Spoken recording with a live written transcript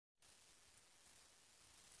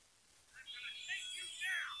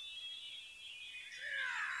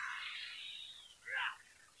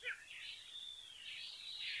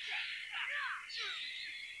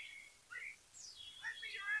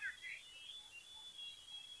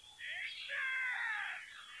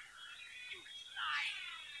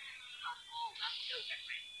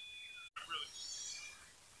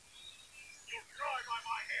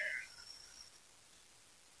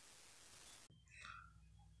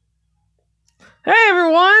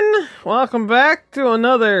everyone! Welcome back to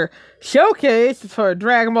another showcase for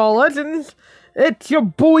Dragon Ball Legends. It's your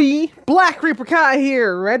boy, Black Reaper Kai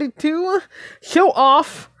here, ready to show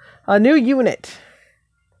off a new unit.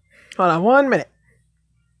 Hold on 1 minute.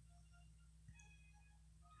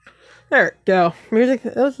 There we go. Music,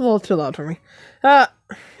 it was a little too loud for me.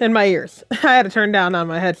 In my ears. I had to turn down on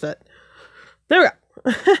my headset. There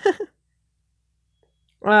we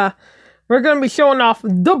go. We're gonna be showing off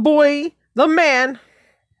the boy, the man,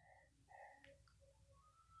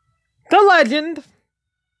 the legend,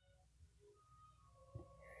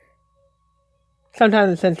 sometime in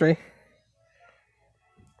the century.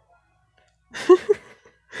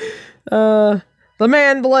 The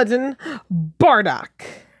man, the legend, Bardock.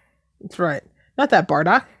 That's right. Not that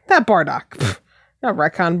Bardock. That Bardock. Not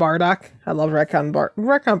Retcon Bardock. I love Retcon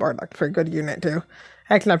Bardock. Pretty good unit too.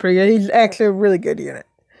 Actually not pretty good. He's actually a really good unit.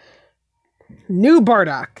 New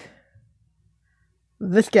Bardock.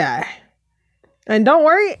 This guy. And don't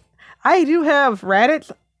worry, I do have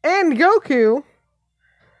Raditz and Goku.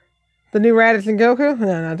 The new Raditz and Goku?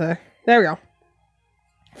 No, not there. There we go.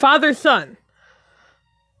 Father, son.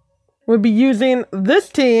 We'll be using this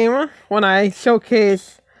team when I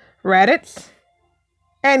showcase Raditz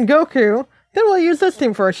and Goku. Then we'll use this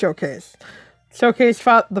team for a showcase. Showcase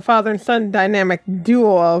the father and son dynamic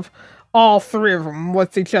duo of all three of them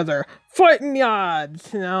with each other. Fighting the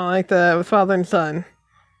odds, you know, like the father and son.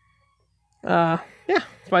 Yeah,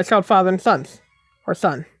 that's why it's called Father and Sons. Or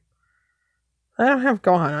Son. I don't have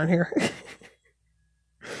Gohan on here.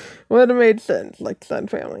 Would have made sense, like Son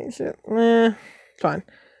family and shit. Fine.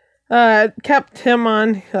 Kept him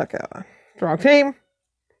on. Okay, wrong team.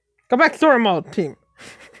 Go back to story mode, team.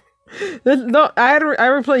 I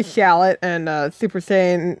replaced Shallot and Super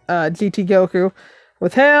Saiyan GT Goku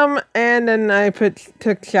with him, and then I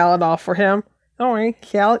took Shallot off for him. Don't worry,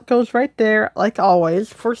 Shallot goes right there, like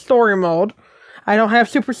always, for story mode. I don't have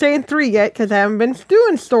Super Saiyan 3 yet, because I haven't been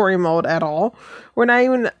doing story mode at all. We're not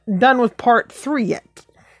even done with part 3 yet.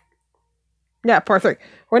 Yeah, part 3.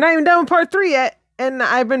 We're not even done with part 3 yet, and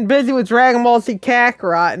I've been busy with Dragon Ball Z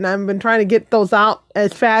Kakarot, and I've been trying to get those out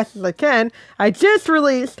as fast as I can. I just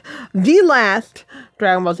released the last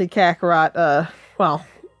Dragon Ball Z Kakarot,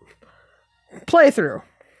 playthrough.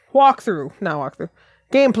 Walkthrough. Not walkthrough.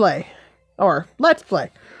 Gameplay. Or Let's Play.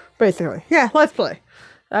 Basically. Yeah, Let's Play.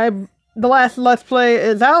 The last Let's Play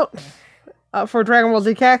is out for Dragon Ball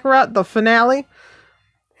Z Kakarot, the finale.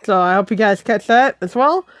 So I hope you guys catch that as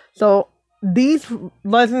well. So these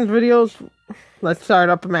Legends videos, let's start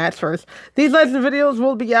up a match first. These Legends videos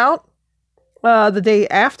will be out the day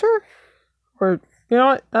after. Or, you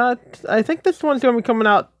know what? I think this one's going to be coming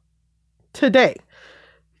out today.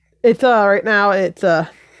 It's, right now, it's,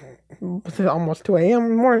 almost 2 a.m. in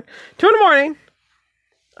the morning. 2 in the morning.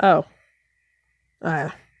 Oh.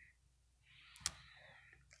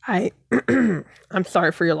 I'm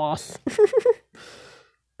sorry for your loss.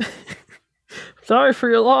 Sorry for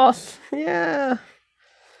your loss. Yeah.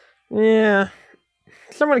 Yeah.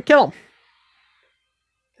 Somebody kill him.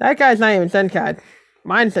 That guy's not even Zenkai.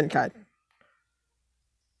 Mine's Zenkai.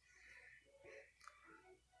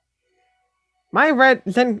 My red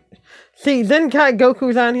Zen... See, Zenkai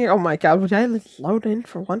Goku's on here. Oh my god, would I load in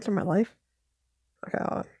for once in my life? Okay,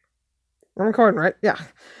 hold on. I'm recording, right? Yeah.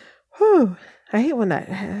 Whew. I hate when that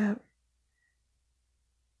happens.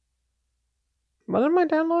 What am I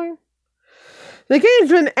downloading? The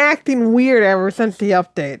game's been acting weird ever since the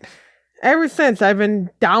update. Ever since, I've been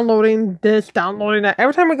downloading this, downloading that.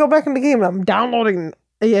 Every time I go back in the game, I'm downloading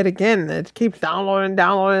it again. It keeps downloading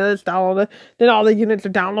this, downloading. Then all the units are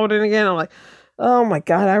downloading again. I'm like, oh my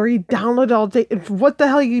god, I already downloaded all day. What the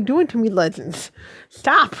hell are you doing to me, Legends?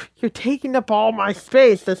 Stop! You're taking up all my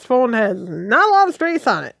space. This phone has not a lot of space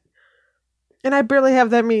on it. And I barely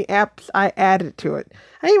have that many apps I added to it.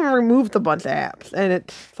 I even removed a bunch of apps. And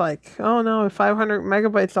it's like, oh no, 500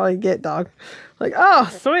 megabytes all you get, dog. Like, oh,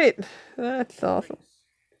 sweet. That's awesome.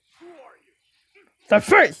 The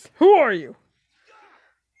face! Who are you?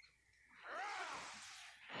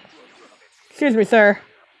 Excuse me, sir.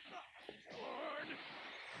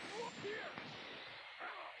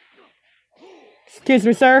 Excuse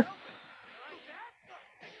me, sir.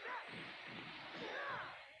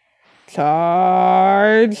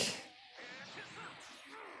 Charge.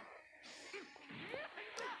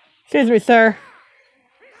 Excuse me, sir.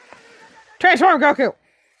 Transform, Goku.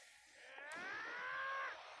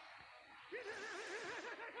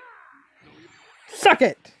 Suck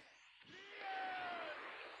it.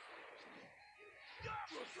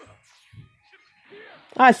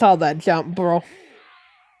 I saw that jump, bro.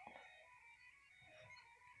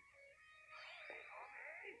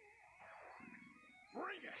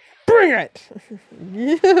 Bring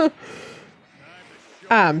it!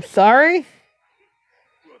 I'm sorry?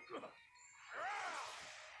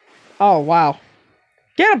 Oh, wow.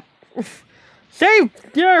 Get him! Save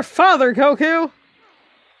your father, Goku!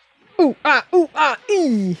 Ooh,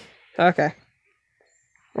 ee! Okay.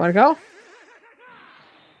 Wanna go?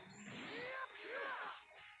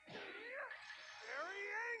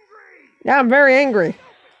 Yeah, I'm very angry.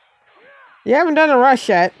 You haven't done a rush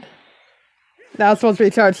yet. Now it's supposed to be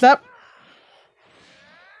charged up.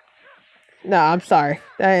 No, I'm sorry.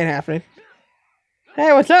 That ain't happening.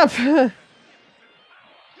 Hey, what's up?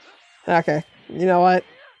 Okay. You know what?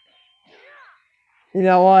 You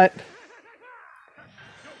know what?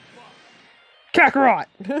 Kakarot!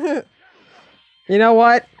 You know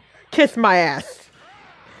what? Kiss my ass.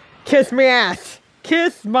 Kiss me ass.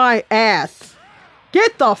 Kiss my ass.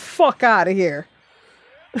 Get the fuck out of here.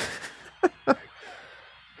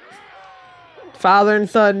 Father and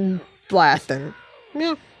son blasting.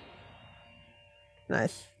 Yeah.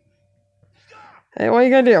 Nice. Hey, what are you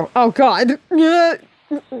gonna do? Oh, God.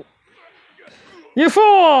 You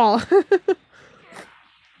fool!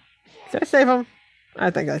 Should I save him? I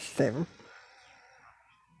think I should save him.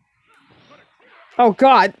 Oh,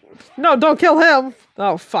 God. No, don't kill him.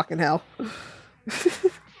 Oh, fucking hell.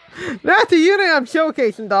 Not the unit I'm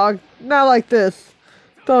showcasing, dog. Not like this.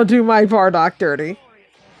 Don't do my Bardock dirty.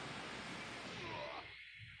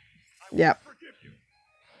 Yep.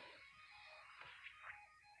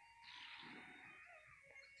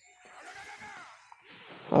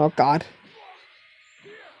 Oh, God.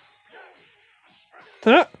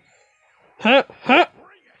 Huh? Huh? Huh?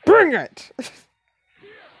 Bring it!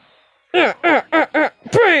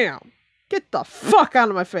 Bam! Get the fuck out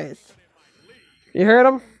of my face. You heard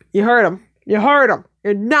him? You heard him. You heard him.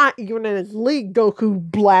 You're not even in his league, Goku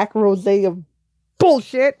Black Rose of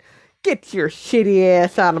bullshit. Get your shitty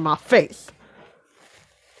ass out of my face.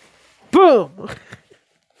 Boom!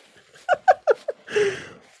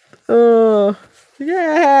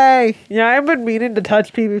 Yay! Yeah, I've been meaning to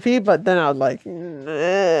touch PvP, but then I was like,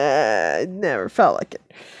 I never felt like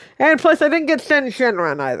it. And plus, I didn't get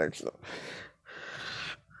Shenron either, so.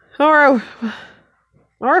 Or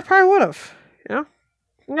I probably would have, you know?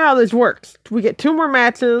 Now this works. We get 2 more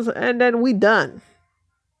matches, and then we done.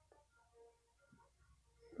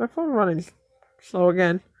 My phone running slow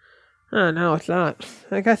again. Oh, no, it's not.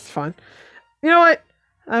 I guess it's fine. You know what?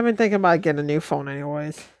 I've been thinking about getting a new phone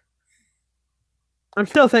anyways. I'm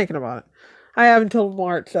still thinking about it. I have until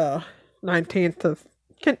March 19th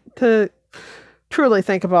to truly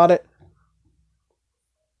think about it.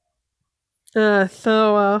 Yeah.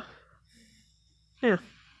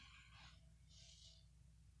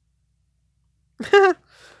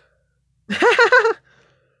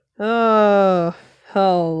 Oh,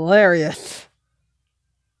 hilarious.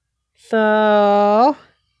 So,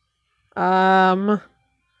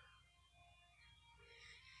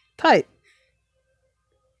 tight.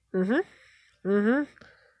 Yeah,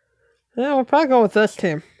 we'll probably go with this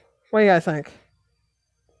team. What do you guys think?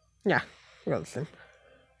 Yeah, we'll go with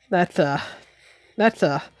this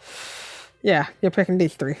team. Yeah, you're picking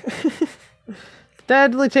these 3.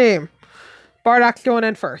 Deadly team. Bardock's going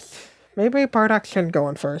in first. Maybe Bardock shouldn't go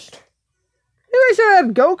in first. Maybe I should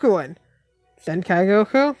have Goku in. Senkai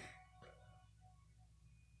Goku?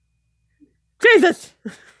 Jesus!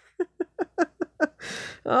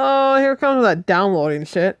 Oh, here comes that downloading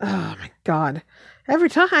shit. Oh my god. Every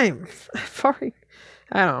time. I don't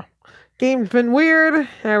know. Game's been weird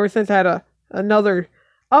ever since I had another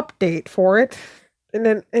update for it. And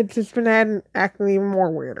then it's just been acting even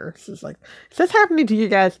more weirder. It's just like, is this happening to you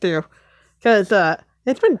guys too? Because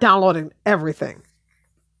it's been downloading everything.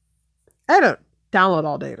 I don't download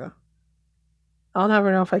all data. I'll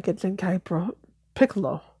never know if I get Zenkai Pro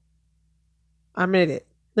Piccolo. I'm an idiot.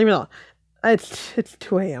 Leave me alone. It's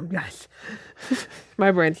 2 a.m., guys.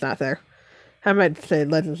 My brain's not there. I might say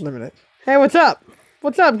Legends Limited. Hey, what's up?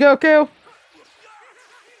 What's up, Goku?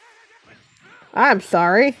 I'm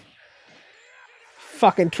sorry.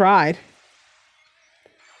 Fucking tried.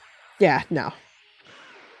 Yeah, no.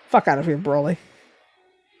 Fuck out of here, Broly.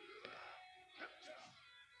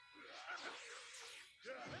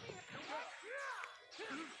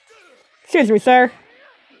 Excuse me, sir.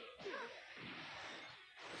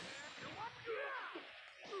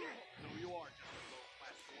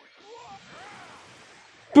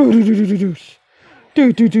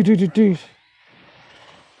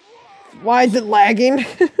 Why is it lagging?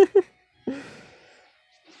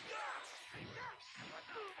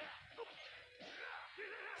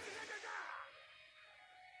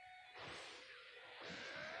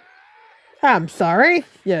 I'm sorry.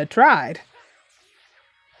 You tried.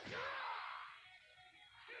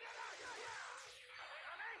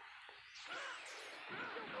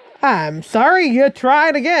 I'm sorry, you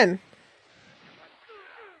tried again.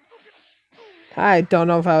 I don't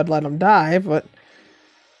know if I would let him die, but...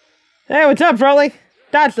 Hey, what's up, Broly?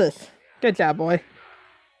 Dodge this. Good job, boy.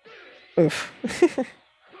 Oof.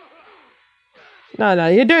 No,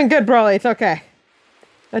 you're doing good, Broly. It's okay.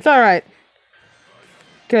 It's alright.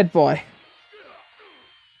 Good boy.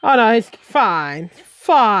 Oh, no, he's fine.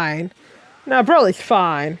 Fine. No, Broly's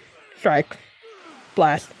fine. Strike.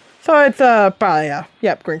 Blast. So it's, probably,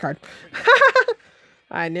 yep, green card.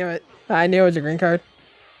 I knew it. I knew it was a green card.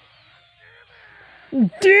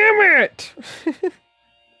 Damn it!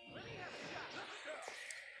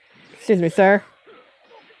 Excuse me, sir.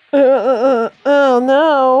 Oh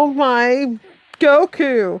no, my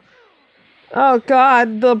Goku. Oh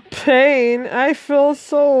god, the pain. I feel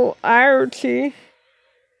so irony.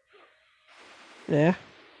 Yeah.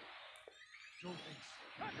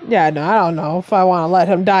 Yeah, no, I don't know if I want to let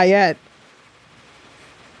him die yet.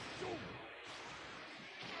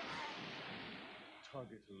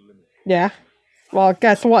 Yeah. Well,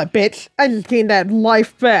 guess what, bitch? I just gained that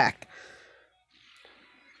life back.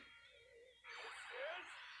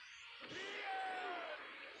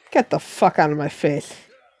 Get the fuck out of my face.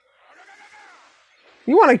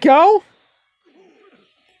 You wanna go?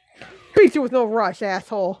 Beat you with no rush,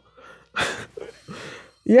 asshole.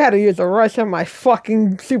 You had to use a rush on my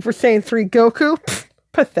fucking Super Saiyan 3 Goku? Pfft,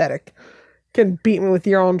 pathetic. Can beat me with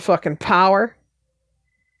your own fucking power.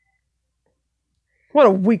 What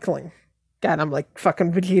a weakling. God, I'm like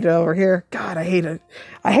fucking Vegeta over here. God, I hate it.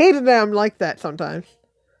 I hated that I'm like that sometimes.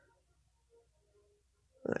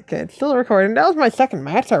 Okay, it's still recording. That was my second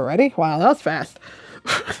match already. Wow, that was fast.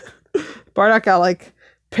 Bardock got like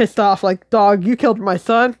pissed off like, dog, you killed my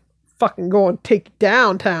son. Fucking go and take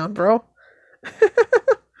downtown, bro.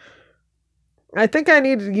 I think I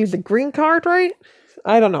need to use the green card, right?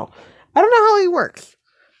 I don't know. I don't know how he works.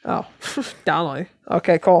 Oh, downloading.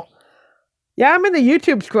 Okay, cool. Yeah, I'm in the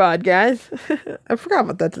YouTube squad, guys. I forgot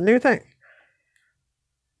about that's a new thing.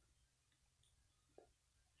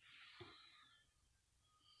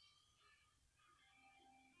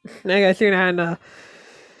 I guess you're gonna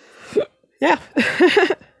yeah.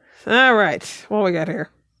 Alright. What we got here?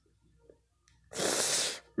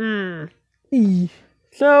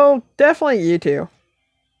 So definitely you two.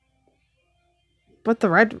 But the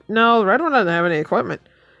red one doesn't have any equipment.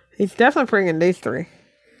 He's definitely bringing these three.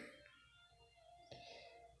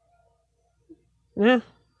 Yeah.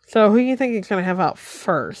 So who do you think he's gonna have out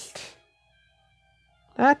first?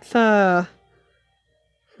 That's a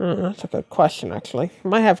good question, actually. He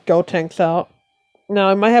might have Gotenks out. No,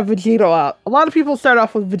 he might have Vegito out. A lot of people start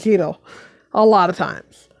off with Vegito. A lot of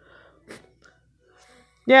times.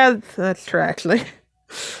 Yeah, that's true, actually.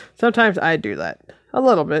 Sometimes I do that. A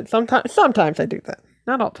little bit. Sometimes I do that.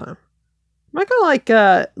 Not all the time. Am I gonna, like,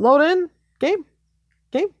 load in? Game?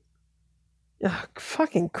 Oh,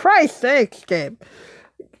 fucking Christ sakes, Gabe.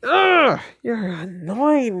 Ugh, you're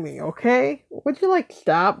annoying me, okay? Would you, like,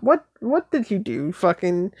 stop? What did you do,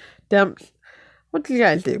 fucking dumps? What did you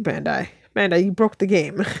guys do, Bandai? Bandai, you broke the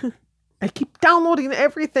game. I keep downloading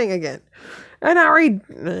everything again. And I already...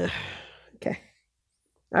 okay.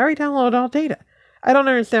 I already downloaded all data. I don't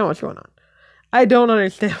understand what's going on. I don't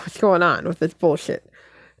understand what's going on with this bullshit.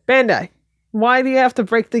 Bandai, why do you have to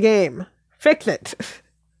break the game? Fix it.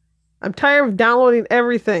 I'm tired of downloading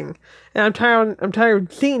everything. And I'm tired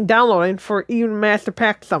of seeing downloading for even Master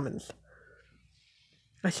Pack summons.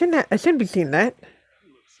 I shouldn't be seeing that.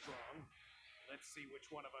 You look strong. Let's see which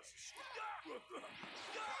one of us is strong.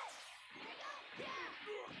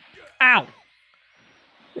 Ow!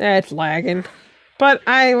 Yeah, it's lagging. But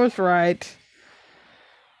I was right.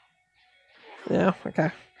 Yeah,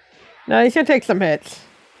 okay. No, he's gonna take some hits.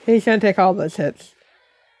 He's gonna take all those hits.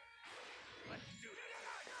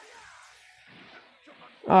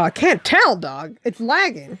 Oh, I can't tell, dog. It's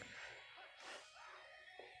lagging.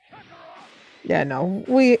 Yeah, no,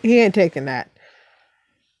 he ain't taking that.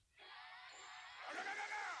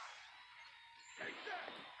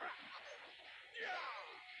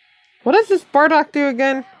 What does this Bardock do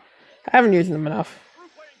again? I haven't used him enough.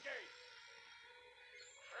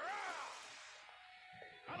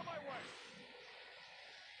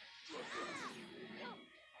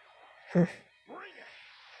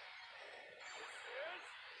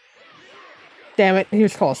 Damn it, he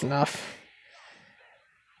was close enough.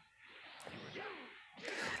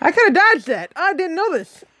 I could have dodged that. I didn't know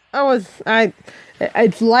this.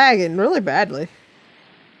 It's lagging really badly.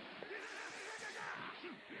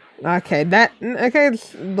 Okay, the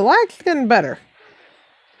lag's getting better.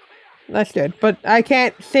 That's good, but I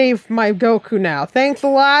can't save my Goku now. Thanks a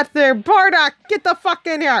lot there, Bardock. Get the fuck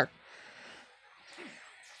in here.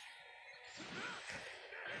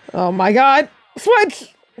 Oh my god!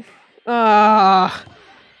 Switch! Ah.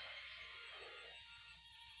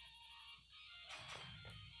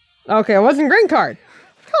 Okay, it wasn't green card.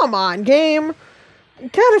 Come on, game. You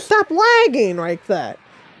gotta stop lagging like that.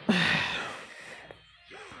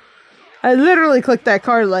 I literally clicked that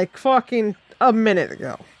card like fucking a minute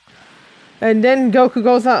ago. And then Goku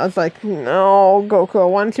goes out. I was like, no, Goku, I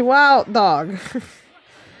want you out, dog.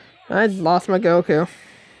 I just lost my Goku.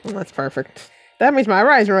 That's perfect. That means my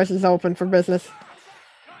Rise Rush is open for business.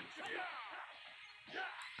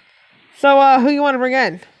 So, who you want to bring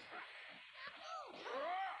in?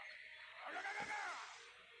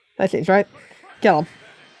 That seems right. Kill him.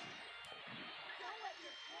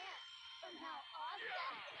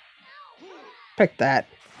 Pick that.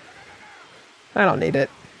 I don't need it.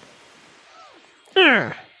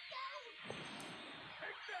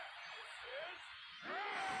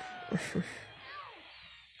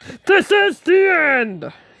 This is the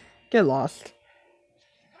end! Get lost.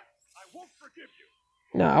 I won't forgive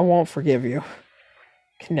you. No, I won't forgive you.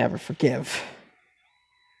 Can never forgive.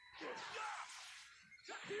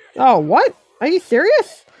 Oh, what? Are you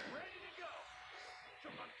serious?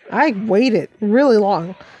 I waited really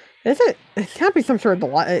long. Is it? It can't be some sort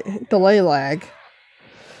of delay lag.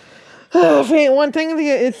 If it ain't one thing,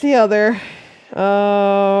 it's the other.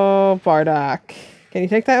 Oh, Bardock. Can you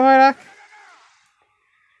take that, Bardock?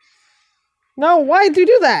 No, why'd you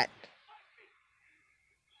do that?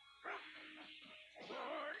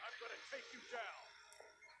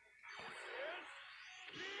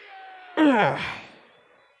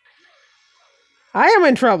 I am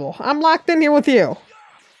in trouble. I'm locked in here with you.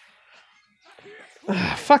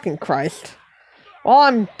 Fucking Christ. Well,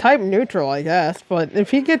 I'm type neutral, I guess, but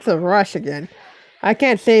if he gets a rush again, I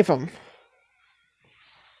can't save him.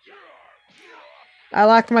 I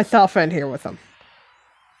locked myself in here with him.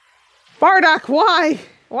 Bardock, why?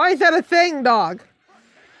 Why is that a thing, dog?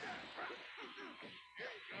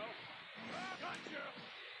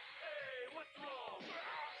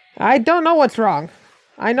 I don't know what's wrong.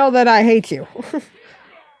 I know that I hate you.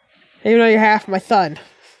 Even though you're half my son.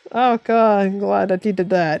 Oh god, I'm glad that you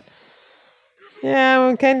did that. Yeah,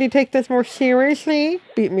 well, can you take this more seriously?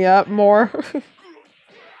 Beat me up more.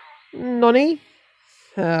 Nonny?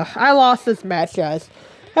 I lost this match, guys.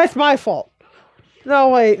 That's my fault. No,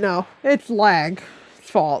 wait, no. It's lag. It's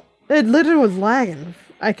fault. It literally was lagging.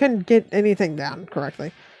 I couldn't get anything down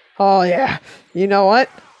correctly. Oh, yeah. You know what?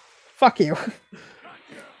 Fuck you.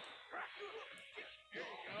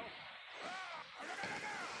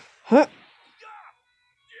 Huh.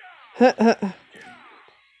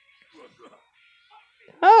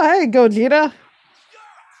 Oh, hey, Gogeta.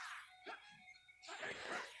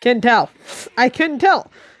 Can't tell. I couldn't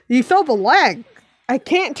tell. You saw the lag. I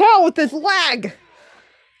can't tell with this lag.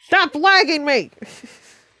 Stop lagging me.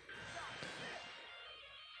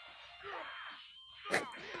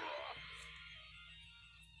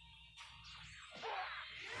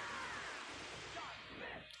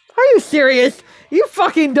 Are you serious? You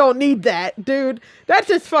fucking don't need that, dude. That's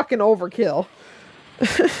just fucking overkill.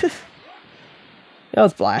 That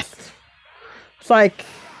was blast. It's like,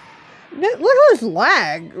 look at this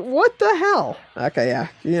lag. What the hell? Okay, yeah.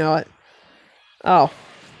 You know what? Oh,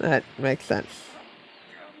 that makes sense.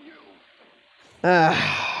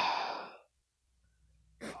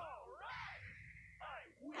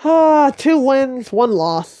 Two wins, one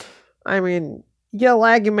loss. I mean, you get a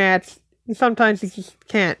laggy match. Sometimes you just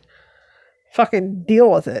can't fucking deal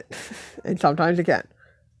with it. And sometimes you can.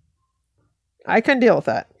 I couldn't deal with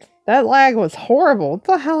that. That lag was horrible. What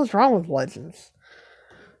the hell is wrong with Legends?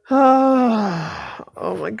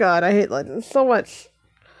 Oh my god, I hate Legends so much.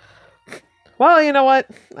 Well, you know what?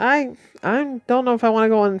 I don't know if I want to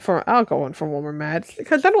go in for... I'll go in for one more match.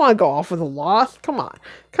 Because I don't want to go off with a loss. Come on.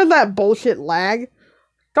 Because that bullshit lag.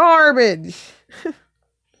 Garbage.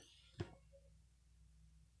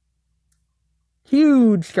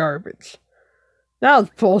 Huge garbage. That was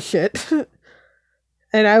bullshit.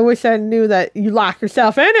 And I wish I knew that you lock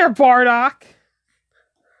yourself in there, Bardock.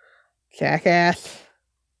 Jackass.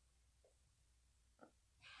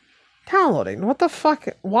 Downloading. What the fuck?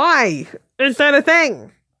 Why is that a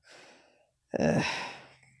thing? I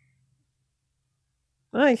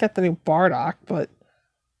got the new Bardock, but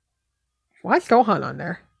why is Gohan on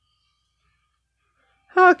there?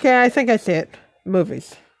 Okay, I think I see it.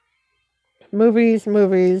 Movies. Movies.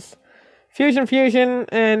 Fusion,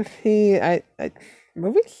 and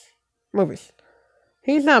movies? Movies.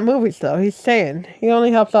 He's not movies, though. He's Saiyan. He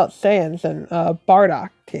only helps out Saiyans and Bardock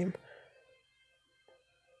team.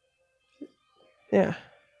 Yeah.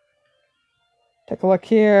 Take a look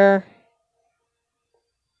here.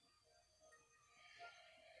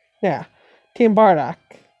 Yeah. Team Bardock.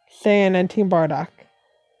 Saiyan and Team Bardock.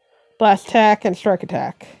 Blast attack and strike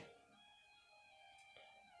attack.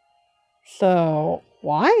 So,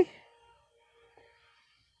 why?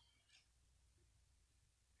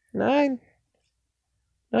 I'm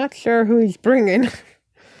not sure who he's bringing.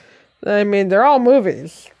 I mean, they're all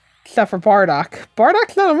movies. Except for Bardock.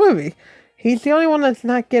 Bardock's not a movie. He's the only one that's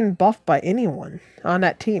not getting buffed by anyone on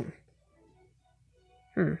that team.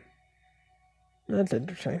 That's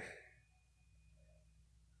interesting.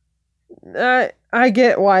 I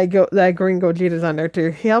get why that Green Gogeta's on there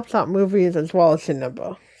too. He helps out movies as well as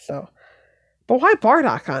Shinimbo. So, but why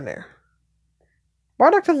Bardock on there?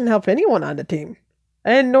 Bardock doesn't help anyone on the team,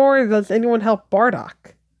 and nor does anyone help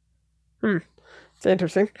Bardock. It's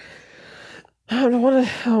interesting. I don't want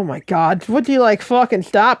to. Oh my God! Would you like fucking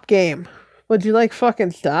stop game? Would you like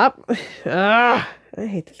fucking stop? I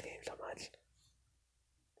hate this game so much.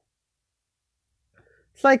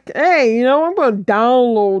 It's like, hey, you know, I'm gonna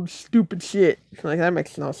download stupid shit. Like, that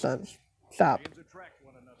makes no sense. Stop.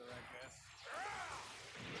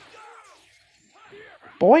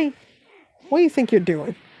 Boy, what do you think you're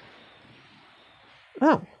doing?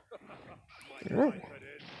 Oh. Oh.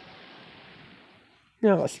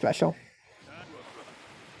 No, what's special?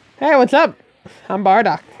 Hey, what's up? I'm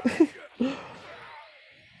Bardock.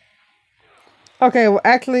 Okay, well,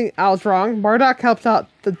 actually, I was wrong. Bardock helps out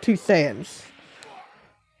the two Saiyans.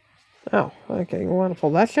 Oh, okay. You want to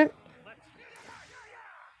pull that shit?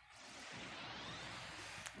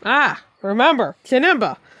 Ah, remember,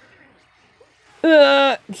 Shinimbo.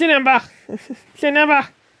 Shinimbo. Shinimbo.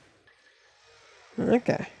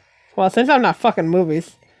 Okay. Well, since I'm not fucking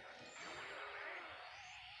movies.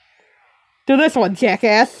 Do this one,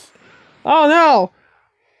 jackass. Oh, no.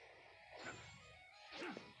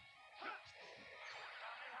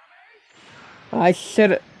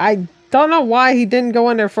 I don't know why he didn't go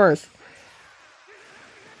in there first.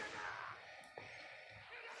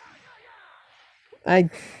 I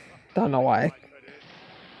don't know why.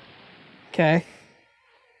 Okay.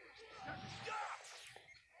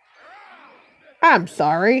 I'm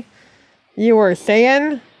sorry. You were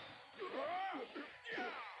saying?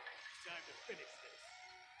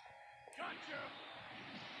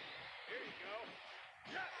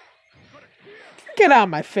 Get out of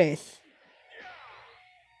my face.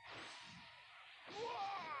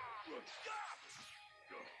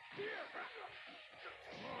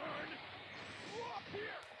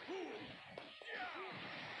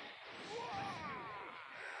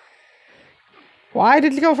 Why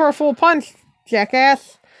did you go for a full punch,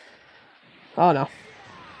 jackass? Oh, no.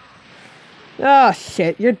 Oh,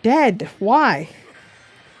 shit. You're dead. Why?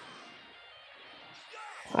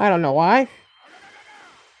 I don't know why.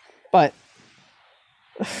 But...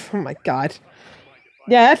 oh, my God.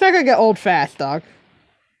 Yeah, that's not gonna get old fast, dog.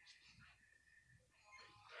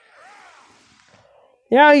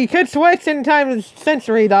 You know, you could switch in time of the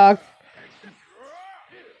century, dog.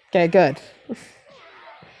 Okay, good.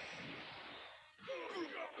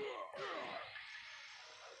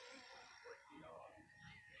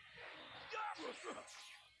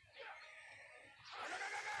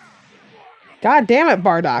 God damn it,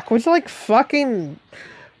 Bardock. Would you like fucking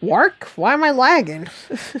work? Why am I lagging?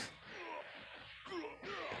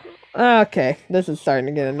 Okay, this is starting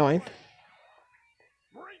to get annoying.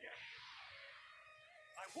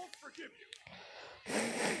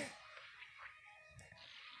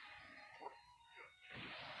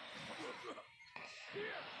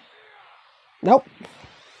 Nope.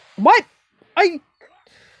 What?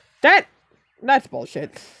 That's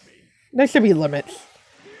bullshit. There should be limits.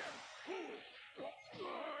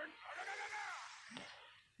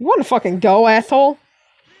 You wanna fucking go, asshole?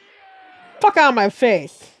 Fuck out of my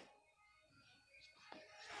face.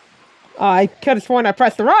 I could have sworn I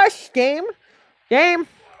pressed the rush. Game.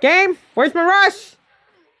 Where's my rush?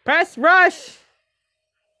 Press rush.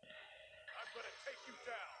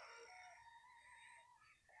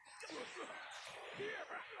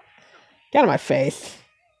 Get out of my face.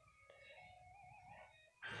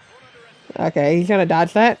 Okay, he's gonna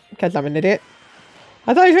dodge that because I'm an idiot.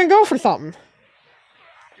 I thought he was gonna go for something.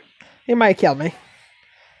 He might kill me.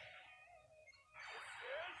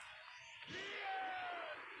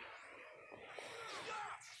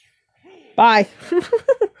 Bye.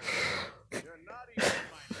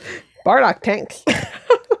 Bardock tanks.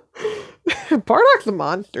 Bardock's a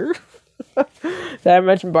monster. Did I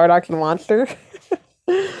mention Bardock's a monster?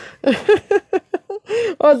 I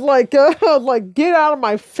was like, get out of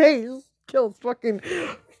my face. Kills fucking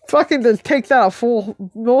just takes out a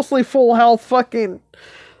mostly full health fucking.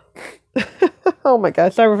 Oh my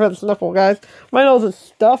god, sorry for the sniffle, guys. My nose is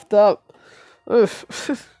stuffed up.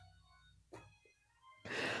 Oof.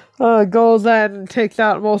 Goes in and takes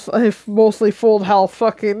out mostly full health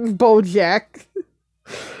fucking Bojack.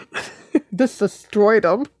 Just destroyed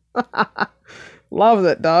him. Love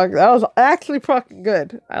it, dog. That was actually fucking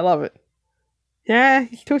good. I love it. Yeah,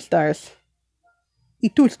 he's 2 stars.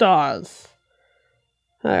 He's 2 stars.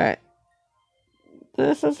 Alright.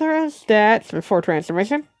 This is her stats before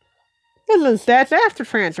transformation. This is stats after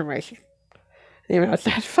transformation. Even though it's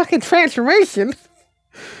that fucking transformation.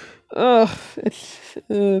 Ugh,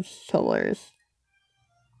 it's hilarious.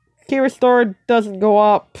 Key restored doesn't go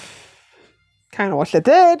up. Kind of wish it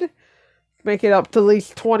did. Make it up to at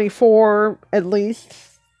least 24, at least.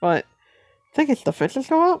 But I think its defenses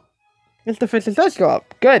go up. Its defenses does go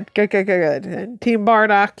up. Good. And Team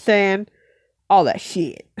Bardock saying all that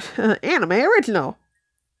shit. Anime original.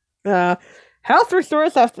 Health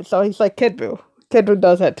restores after, so he's like Kid Buu. Kid Buu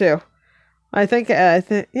does that too. I think,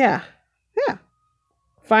 yeah.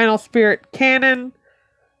 Final Spirit Cannon.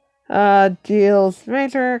 Deals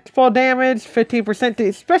major explode damage, 15%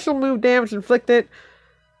 to special move damage inflicted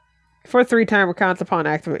for 3 timer counts upon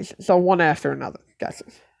activation. So one after another. Gotcha.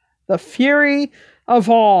 The Fury of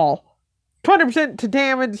All. 20% to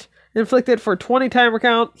damage inflicted for 20 timer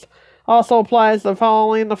counts. Also applies the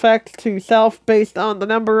following effect to self based on the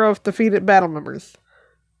number of defeated battle members.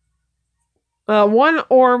 1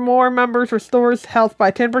 or more members restores health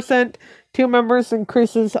by 10%. 2 members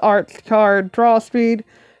increases art card draw speed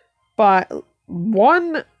by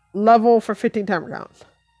 1 level for 15 timer counts.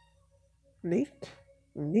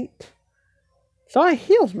 Neat. So I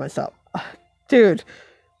healed myself. Dude.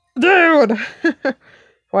 Wait a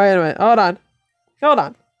minute. Hold on.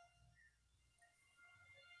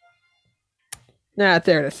 Nah,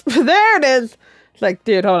 there it is. There it is. It's like,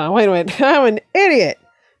 dude, hold on. Wait a minute. I'm an idiot.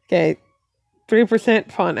 Okay. 3%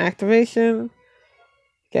 upon activation.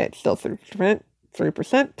 Okay, it's still 3%.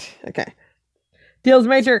 3%. Okay. Deals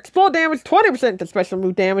major explode damage, 20% to special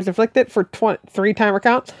move damage inflicted for 3 timer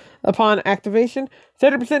counts upon activation.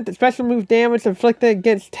 30% to special move damage inflicted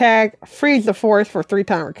against tag freeze the force for 3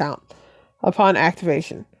 timer count upon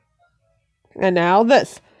activation. And now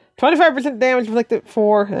this. 25% damage inflicted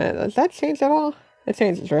for... does that change at all? It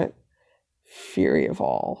changes, right? Fury of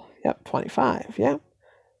All. Yep, 25. Yep.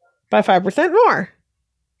 By 5% more.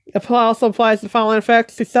 It also applies the following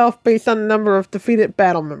effects to self based on the number of defeated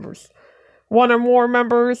battle members. 1 or more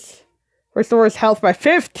members restores health by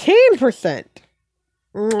 15%.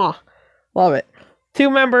 Mwah. Love it.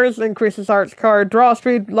 2 members increases arts card draw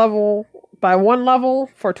speed level by 1 level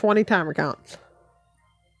for 20 timer counts.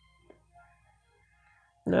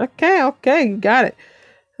 Okay, you got it.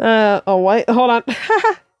 Oh wait, hold on.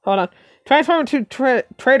 Hold on. Transform into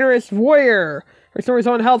Traitorous Warrior. Restores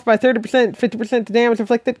own health by 30%, 50% to damage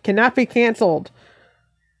inflicted. Cannot be cancelled.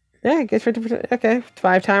 Yeah, I guess 50%. Okay,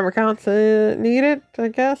 5 timer counts needed, I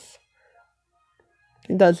guess.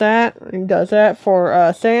 He does that. He does that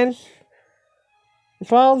for Sans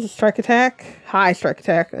as well. Strike attack, high strike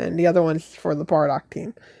attack, and the other one's for the Bardock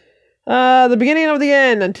team. The beginning of the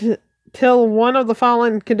end. Until one of the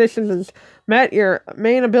following conditions is met, your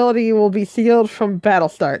main ability will be sealed from battle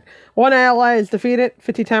start. 1 ally is defeated.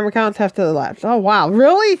 50 timer counts have to elapse. Oh wow,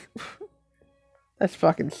 really? That's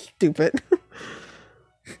fucking stupid.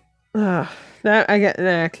 That I get.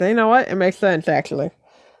 Actually, you know what? It makes sense. Actually,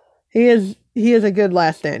 he is a good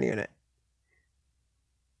last stand unit.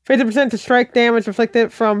 50% to strike damage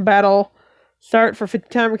inflicted from battle start for 50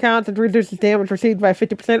 timer counts and reduces damage received by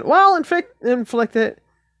 50% while inflicted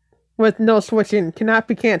with no switching. Cannot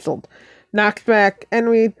be cancelled. Knocks back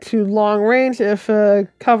enemy to long range if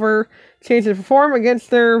cover changes form against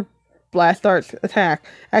their blast arts attack.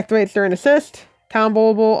 Activates during assist.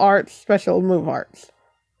 Comboable arts, special move arts.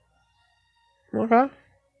 Okay.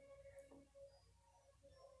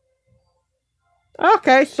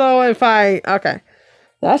 Okay, so if okay.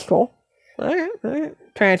 That's cool. Alright.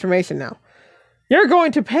 Transformation now. You're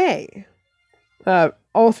going to pay.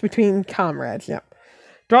 Oath between comrades, yep.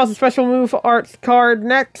 Draws a special move arts card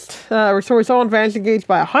next. Restores all advantage engaged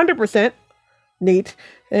by 100%. Neat.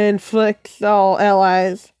 Inflicts all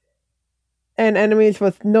allies and enemies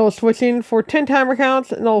with no switching for 10 timer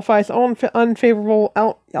counts. Nullifies all unfavorable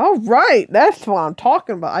Alright, that's what I'm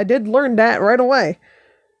talking about. I did learn that right away.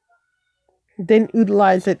 Didn't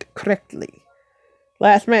utilize it correctly.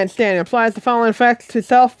 Last man standing. Applies the following effects to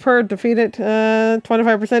self per defeated.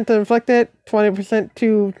 25% to inflicted. 20%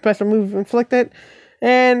 to special move inflicted.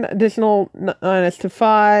 And additional minus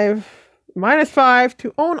 5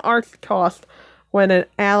 to own arts cost when an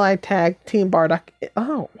ally tag Team Bardock.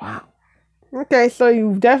 Oh, wow. Okay, so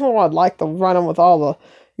you definitely would like to run them with all the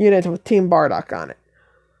units with Team Bardock on it.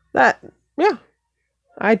 Yeah.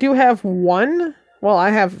 I do have one Well,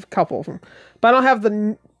 I have a couple of them, but I don't have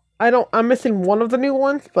the. I'm missing one of the new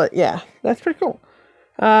ones, but yeah, that's pretty cool.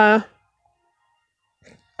 Let's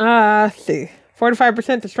see.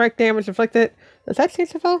 45% to strike damage inflicted. Does that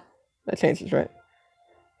change the spell? That changes, right?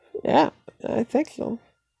 Yeah, I think so.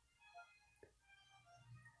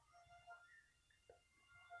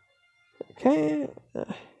 Okay.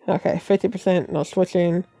 Okay, 50%, no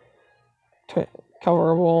switching.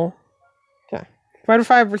 Coverable. Okay.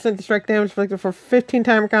 5% to strike damage inflicted for 15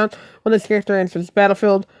 timer counts when this character enters the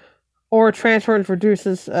battlefield, or transfers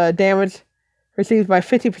reduces damage received by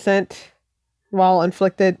 50% while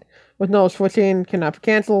inflicted with no switching, cannot be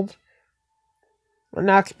cancelled.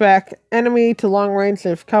 Knocks back enemy to long range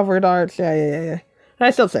if covered arts. Yeah.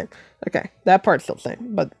 That's still the same. Okay, that part's still the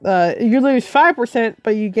same. But you lose 5%,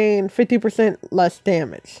 but you gain 50% less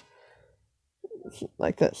damage.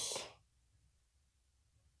 Like this.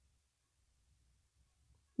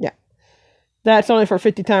 Yeah. That's only for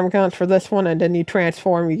 50 timer counts for this one, and then you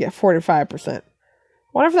transform, you get 45%.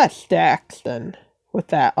 What if that stacks then with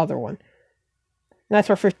that other one? And that's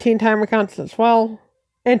for 15 timer counts as well.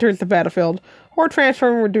 Enters the battlefield, or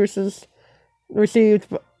transform reduces received.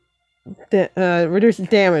 Reduces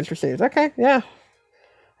damage received. Okay, yeah.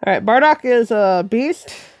 Alright, Bardock is a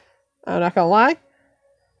beast. I'm not gonna lie.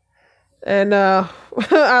 And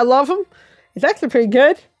I love him. He's actually pretty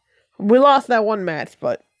good. We lost that one match,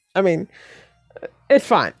 but I mean, it's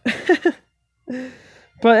fine. But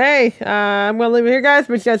hey, I'm gonna leave it here, guys.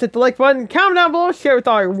 Make sure you guys hit the like button, comment down below, share with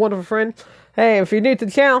all your wonderful friends. Hey, if you're new to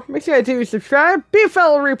the channel, make sure you guys subscribe, be a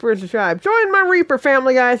fellow Reaper and subscribe. Join my Reaper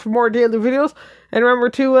family, guys, for more daily videos. And remember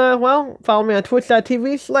to, follow me on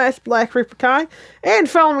twitch.tv/BlackReaperKai. And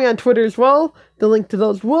follow me on Twitter as well. The link to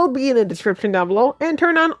those will be in the description down below. And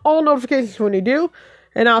turn on all notifications when you do.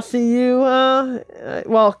 And I'll see you,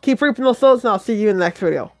 keep reaping those souls, and I'll see you in the next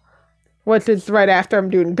video. Which is right after I'm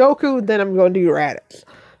doing Goku, then I'm going to do Raditz.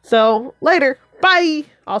 So, later. Bye!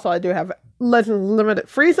 Also, I do have Legends Limited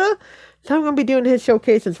Frieza. So I'm going to be doing his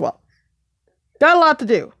showcase as well. Got a lot to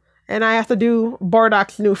do. And I have to do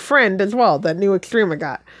Bardock's new friend as well, that new extreme I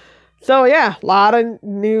got. So yeah, a lot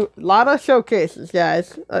of showcases,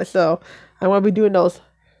 guys. So I'm going to be doing those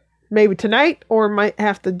maybe tonight, or might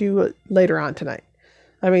have to do it later on tonight.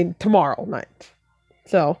 I mean, tomorrow night.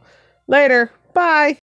 So, later. Bye.